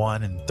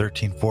 99.1 and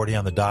 1340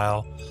 on the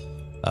dial.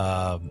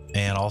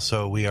 And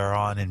also we are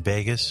on in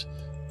Vegas,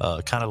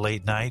 kind of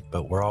late night,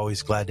 but we're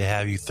always glad to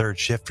have you third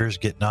shifters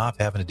getting off,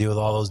 having to deal with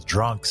all those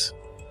drunks.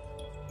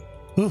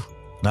 Whew.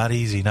 Not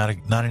easy, not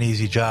an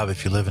easy job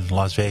if you live in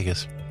Las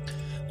Vegas.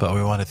 But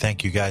we want to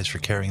thank you guys for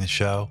carrying the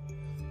show.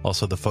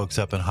 Also, the folks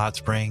up in Hot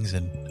Springs,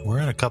 and we're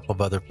in a couple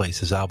of other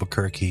places,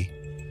 Albuquerque,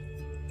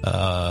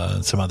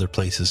 and some other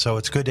places. So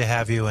it's good to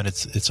have you, and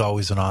it's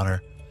always an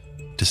honor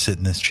to sit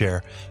in this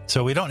chair.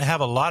 So we don't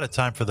have a lot of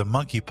time for the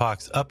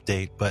monkeypox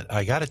update, but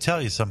I got to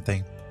tell you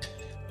something.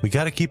 We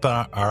got to keep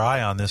our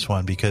eye on this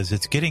one because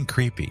it's getting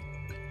creepy.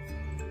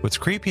 What's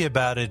creepy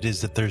about it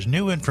is that there's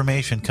new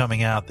information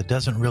coming out that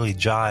doesn't really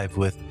jive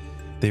with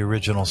the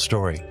original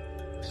story.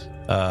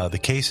 The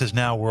cases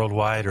now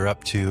worldwide are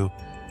up to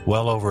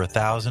well over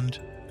 1,000,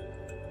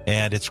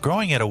 and it's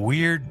growing at a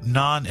weird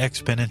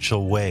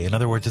non-exponential way. In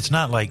other words, it's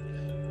not like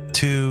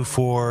 2,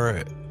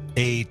 4,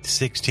 8,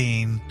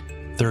 16,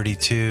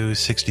 32,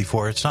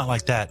 64. It's not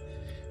like that.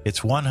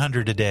 It's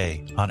 100 a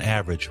day on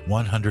average,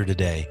 100 a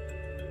day.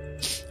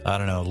 I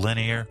don't know,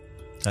 linear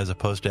as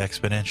opposed to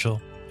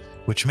exponential,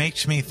 which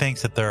makes me think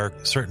that there are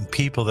certain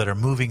people that are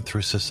moving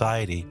through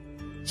society.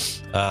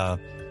 And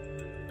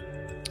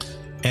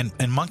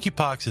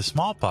monkeypox is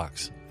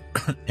smallpox,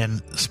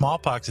 and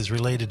smallpox is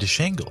related to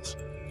shingles.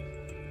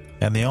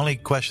 And the only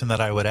question that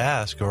I would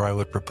ask, or I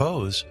would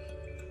propose,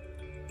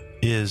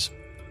 is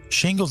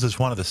shingles is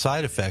one of the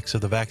side effects of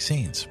the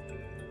vaccines.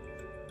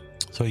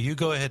 So you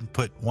go ahead and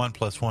put 1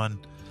 + 1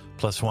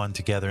 + 1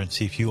 together and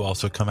see if you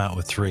also come out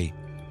with 3.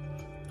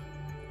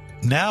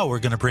 Now we're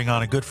going to bring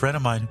on a good friend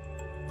of mine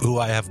who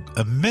I have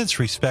immense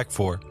respect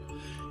for.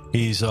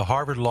 He's a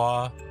Harvard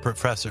Law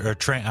professor, or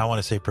trained, I want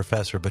to say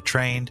professor, but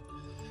trained.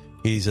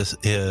 He's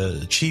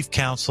a chief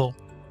counsel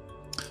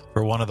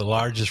for one of the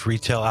largest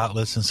retail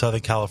outlets in Southern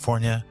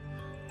California.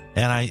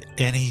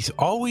 And he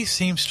always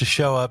seems to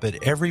show up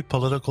at every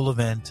political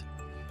event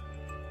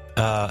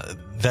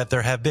that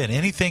there have been.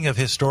 Anything of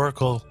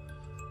historical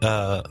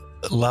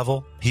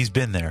level, he's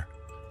been there.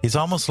 He's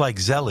almost like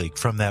Zelig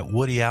from that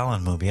Woody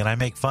Allen movie, and I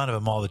make fun of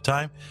him all the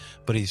time,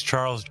 but he's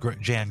Charles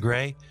Jan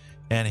Gray,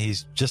 and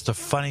he's just a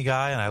funny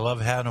guy, and I love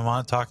having him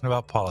on talking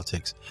about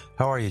politics.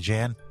 How are you,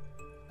 Jan?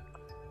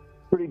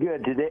 Pretty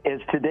good.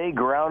 Is today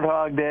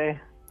Groundhog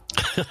Day?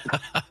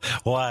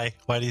 Why?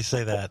 Why do you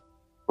say that?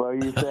 Well,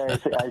 you say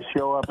I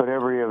show up at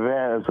every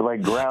event. It's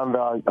like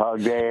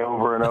Groundhog Day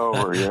over and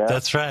over, you know?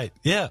 That's right.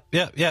 Yeah.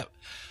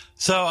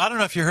 So I don't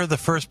know if you heard the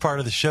first part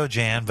of the show,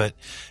 Jan, but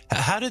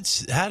how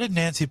did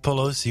Nancy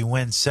Pelosi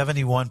win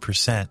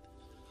 71%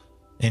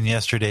 in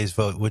yesterday's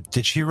vote?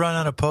 Did she run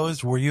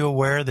unopposed? Were you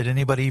aware that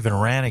anybody even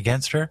ran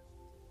against her?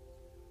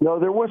 No,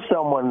 there was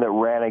someone that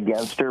ran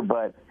against her,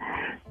 but,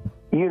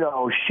 you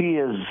know, she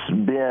has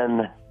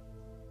been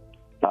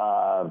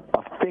a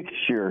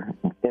fixture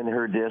in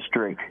her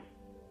district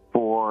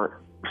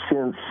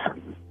since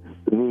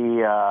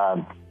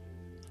the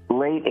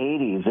late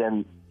 80s.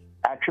 And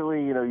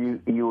actually, you know,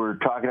 you were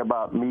talking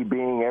about me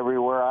being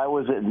everywhere. I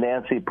was at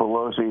Nancy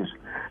Pelosi's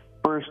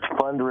first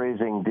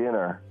fundraising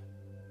dinner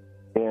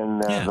in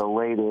the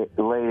late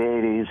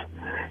 80s.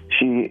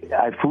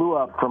 I flew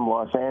up from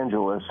Los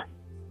Angeles,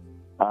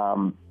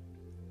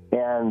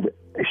 and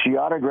she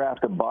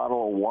autographed a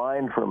bottle of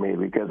wine for me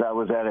because I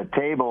was at a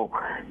table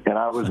and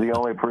I was the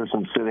only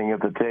person sitting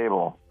at the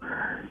table.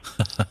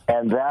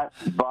 And that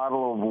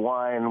bottle of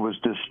wine was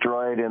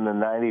destroyed in the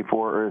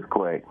 94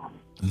 earthquake.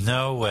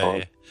 No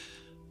way.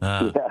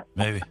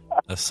 Maybe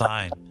a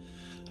sign.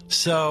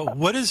 So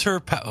what is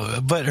her,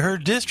 but her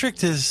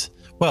district is,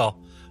 well,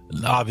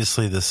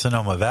 obviously the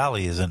Sonoma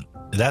Valley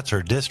that's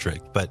her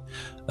district, but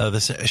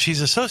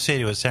she's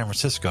associated with San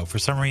Francisco. For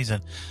some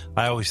reason,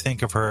 I always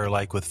think of her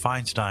like with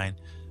Feinstein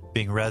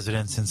being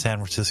residents in San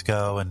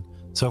Francisco and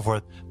so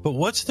forth. But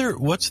what's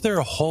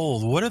their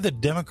hold? What are the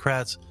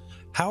Democrats,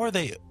 how are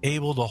they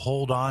able to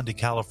hold on to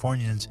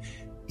Californians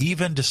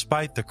even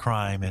despite the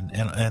crime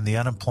and the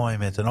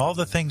unemployment and all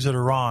the things that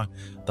are wrong,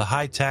 the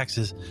high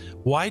taxes?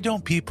 Why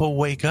don't people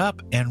wake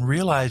up and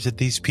realize that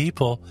these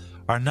people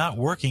are not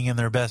working in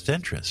their best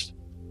interest?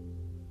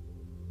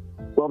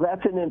 Well,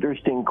 that's an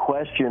interesting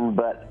question,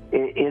 but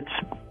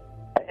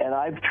and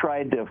I've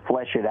tried to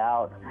flesh it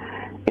out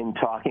in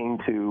talking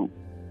to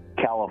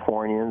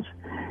Californians,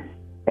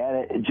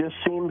 and it just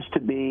seems to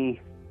be,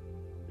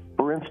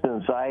 for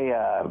instance,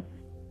 I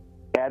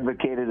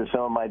advocated to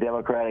some of my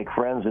Democratic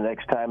friends the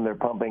next time they're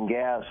pumping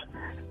gas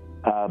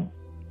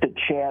to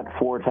chant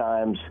 4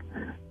 times,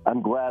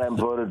 "I'm glad I'm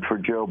voted for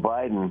Joe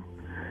Biden."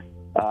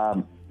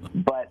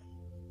 But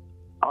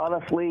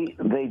honestly,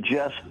 they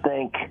just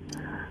think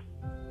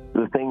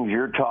the things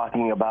you're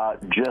talking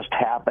about just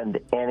happened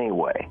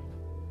anyway.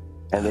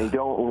 And they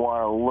don't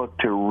want to look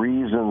to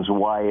reasons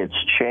why it's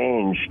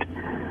changed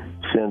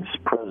since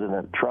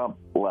President Trump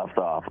left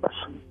office.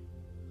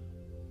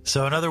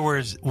 So in other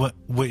words,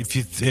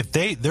 if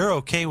they're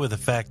okay with the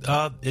fact,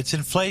 it's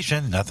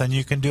inflation, nothing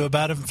you can do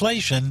about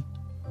inflation.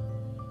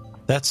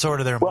 That's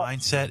sort of their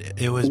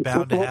mindset. It was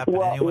bound to happen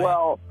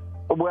anyway.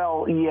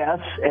 Well, yes,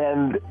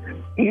 and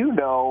you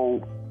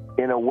know,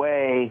 in a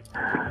way,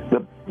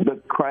 the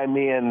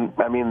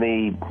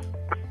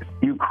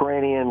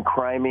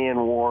Ukrainian-Crimean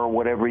War,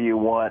 whatever you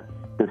want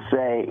to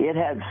say, it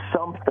had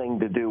something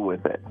to do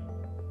with it.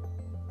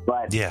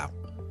 But yeah,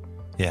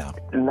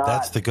 not,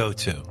 that's the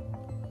go-to.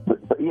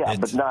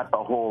 But not the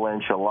whole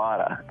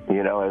enchilada,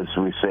 as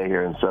we say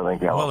here in Southern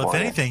California. Well, if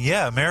anything,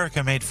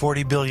 America made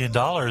 $40 billion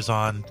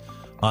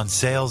on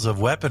sales of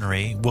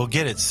weaponry. We'll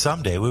get it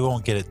someday. We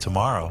won't get it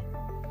tomorrow.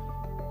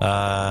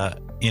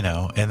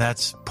 And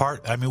that's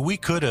part. I mean, we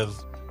could have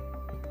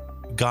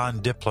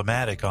gone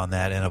diplomatic on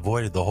that and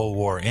avoided the whole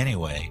war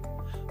anyway.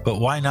 But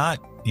why not,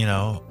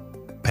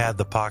 pad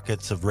the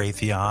pockets of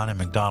Raytheon and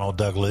McDonnell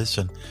Douglas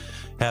and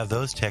have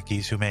those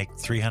techies who make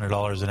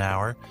 $300 an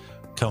hour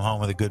come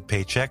home with a good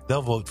paycheck.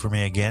 They'll vote for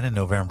me again in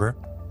November.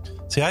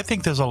 See, I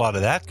think there's a lot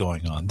of that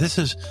going on. This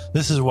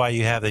is why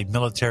you have a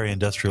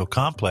military-industrial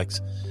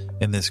complex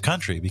in this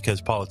country,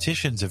 because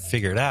politicians have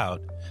figured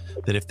out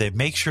that if they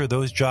make sure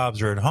those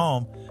jobs are at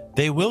home,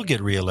 they will get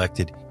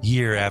reelected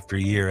year after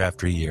year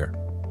after year.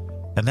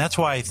 And that's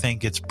why I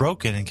think it's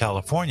broken in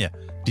California.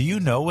 Do you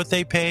know what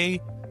they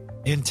pay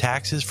in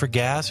taxes for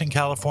gas in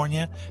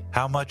California?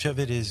 How much of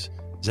it is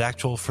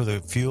actual for the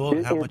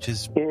fuel? How much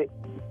is...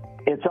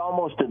 It's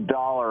almost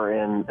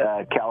 $1 in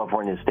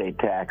California state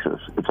taxes.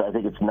 I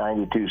think it's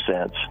 92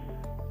 cents.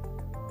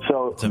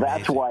 So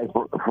that's why,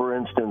 for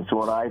instance,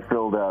 when I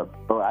filled up,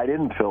 I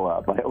didn't fill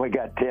up. I only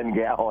got 10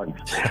 gallons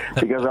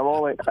because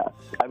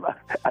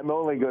I'm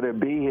only going to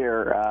be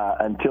here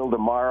until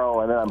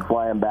tomorrow, and then I'm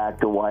flying back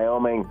to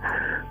Wyoming,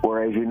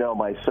 where, as you know,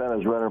 my son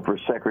is running for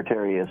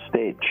Secretary of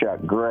State, Chuck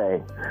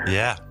Gray.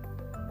 Yeah.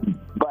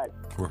 But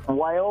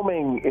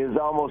Wyoming is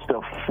almost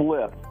a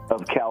flip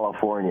of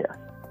California.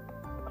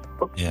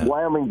 Yeah.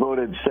 Wyoming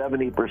voted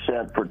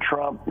 70% for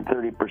Trump,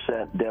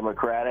 30%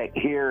 Democratic.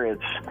 Here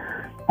it's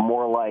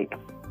more like,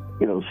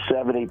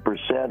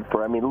 70%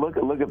 for. I mean, look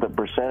at the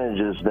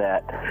percentages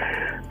that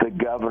the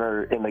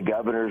governor in the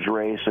governor's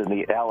race and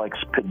the Alex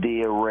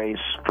Padilla race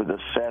for the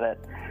Senate.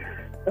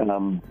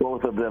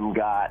 Both of them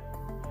got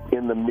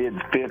in the mid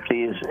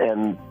 50s,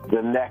 and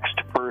the next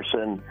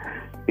person,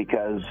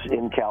 because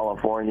in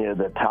California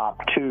the top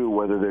two,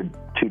 whether they're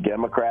two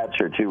Democrats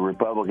or two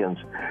Republicans,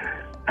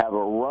 have a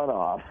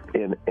runoff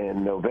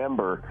in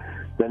November,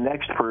 the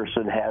next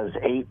person has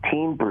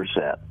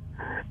 18%.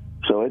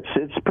 So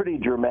it's pretty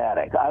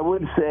dramatic. I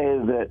would say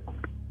that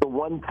the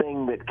one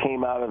thing that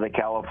came out of the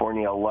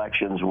California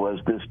elections was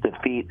this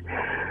defeat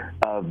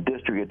of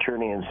District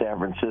Attorney in San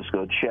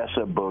Francisco,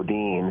 Chesa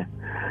Boudin.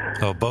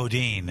 Oh,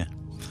 Boudin.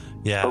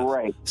 Yeah.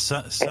 Right.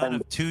 Son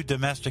of two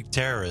domestic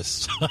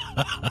terrorists.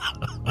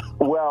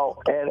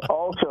 Well, and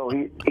also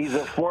he's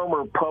a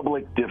former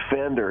public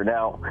defender.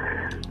 Now,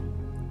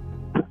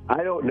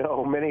 I don't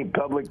know many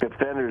public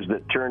defenders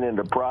that turn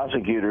into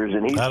prosecutors,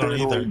 and he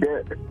certainly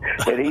did.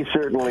 And he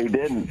certainly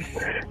didn't.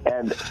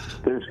 And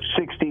there's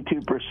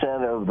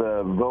 62% of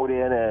the vote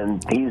in,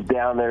 and he's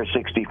down there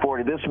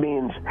 60-40. This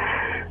means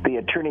the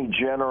Attorney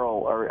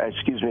General,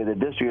 the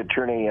District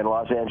Attorney in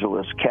Los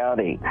Angeles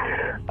County,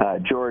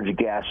 George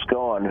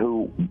Gascon,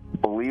 who,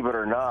 believe it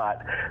or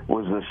not,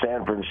 was the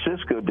San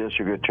Francisco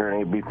District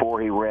Attorney before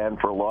he ran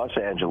for Los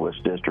Angeles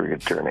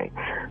District Attorney.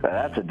 Now,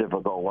 that's a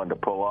difficult one to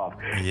pull off.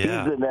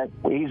 Yeah.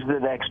 He's the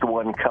next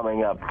one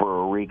coming up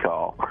for a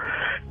recall.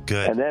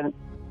 Good. And then,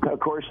 of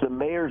course, the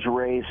mayor's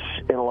race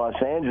in Los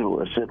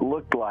Angeles, it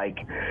looked like,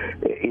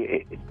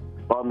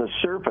 on the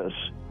surface,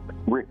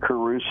 Rick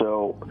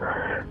Caruso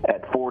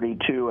at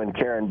 42 and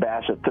Karen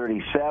Bass at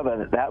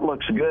 37, that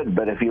looks good.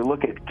 But if you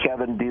look at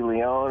Kevin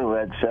DeLeon, who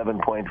had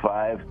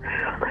 7.5,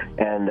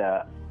 and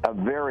a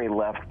very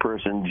left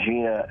person,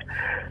 Gina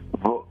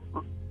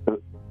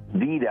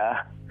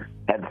Vida,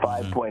 had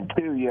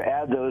 5.2. You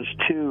add those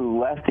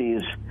two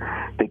lefties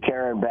to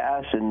Karen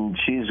Bass, and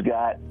she's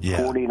got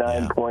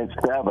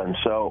 49.7.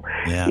 So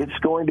it's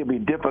going to be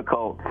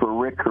difficult for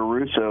Rick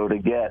Caruso to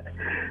get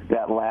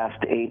that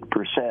last 8%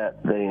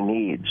 that he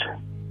needs.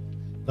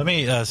 Let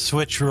me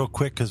switch real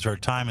quick because our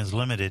time is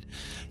limited.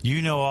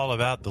 You know all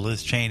about the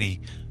Liz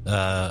Cheney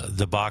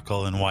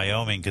debacle in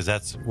Wyoming because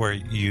that's where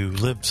you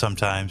live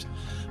sometimes.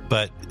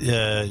 But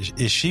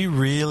is she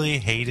really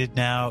hated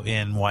now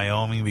in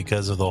Wyoming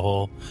because of the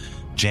whole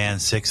Jan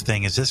 6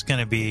 thing? Is this going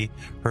to be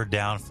her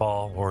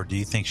downfall, or do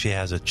you think she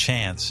has a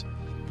chance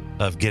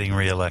of getting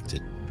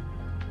reelected?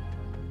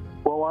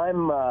 Well,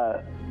 I'm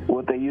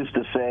what they used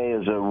to say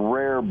is a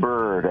rare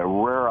bird, a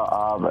rara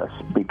avis,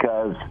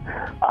 because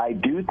I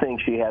do think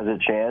she has a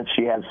chance.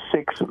 She has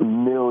 $6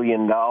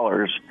 million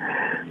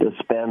to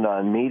spend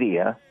on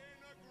media.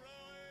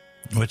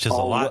 Which is a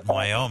lot in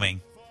Wyoming.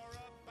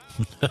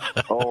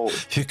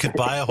 You could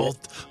buy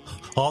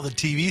all the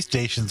TV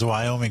stations in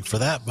Wyoming for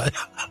that, but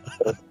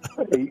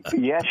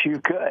yes, you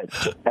could.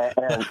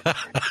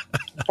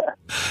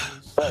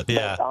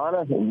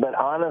 But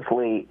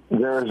honestly,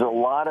 there's a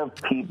lot of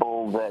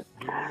people that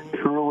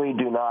truly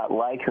do not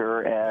like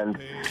her, and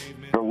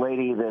the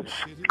lady that's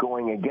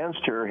going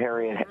against her,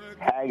 Harriet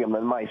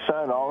Hageman. My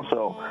son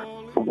also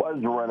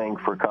was running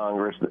for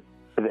Congress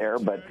there,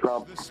 but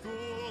Trump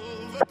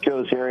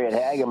chose Harriet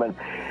Hageman.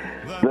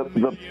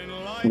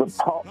 The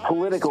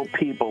political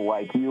people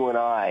like you and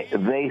I,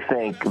 they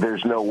think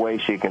there's no way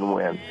she can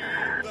win.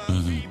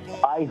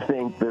 Mm-hmm. I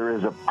think there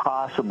is a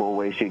possible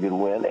way she could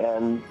win,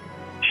 and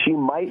she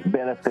might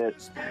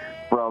benefit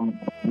from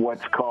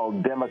what's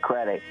called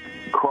Democratic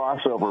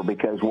crossover,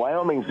 because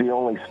Wyoming's the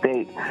only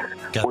state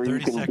Got where 30 you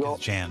can seconds, go.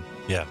 Jan.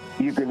 Yeah.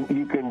 You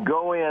can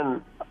go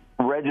in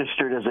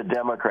registered as a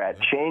Democrat,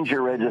 change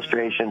your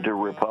registration to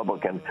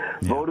Republican,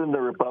 vote in the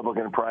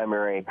Republican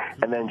primary,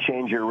 and then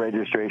change your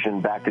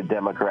registration back to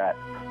Democrat,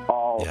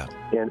 all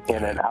in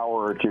an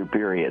hour or two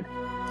period.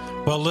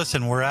 Well,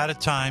 listen, we're out of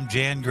time.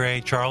 Jan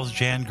Gray, Charles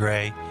Jan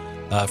Gray,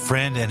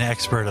 friend and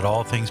expert at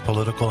all things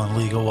political and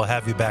legal. We'll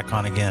have you back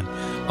on again.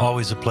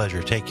 Always a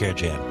pleasure. Take care,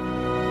 Jan.